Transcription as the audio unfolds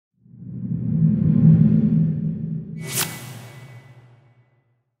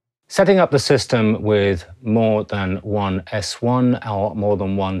Setting up the system with more than one S1 or more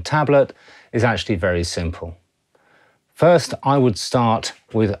than one tablet is actually very simple. First, I would start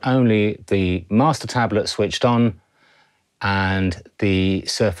with only the master tablet switched on and the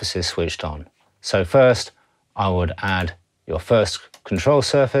surfaces switched on. So first, I would add your first control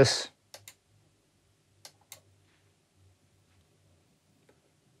surface,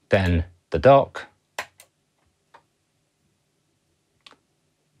 then the dock,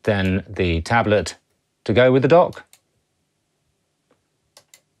 then the tablet to go with the dock,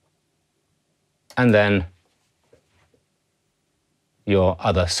 and then your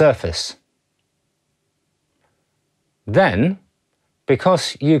other surface. Then,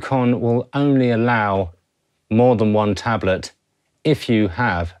 because EuCon will only allow more than one tablet if you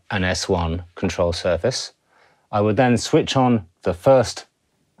have an S1 control surface, I would then switch on the first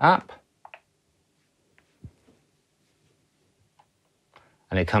app,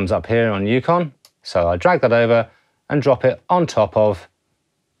 and it comes up here on EuCon. So I drag that over and drop it on top of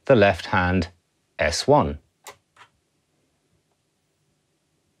the left-hand S1.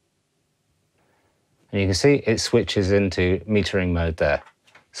 And you can see it switches into metering mode there.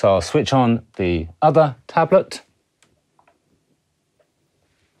 So I'll switch on the other tablet.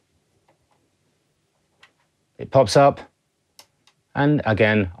 It pops up, and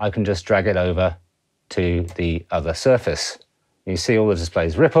again, I can just drag it over to the other surface. You see all the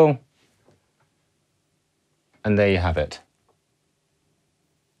displays ripple, and there you have it.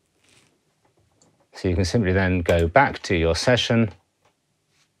 So you can simply then go back to your session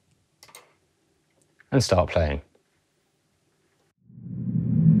and start playing.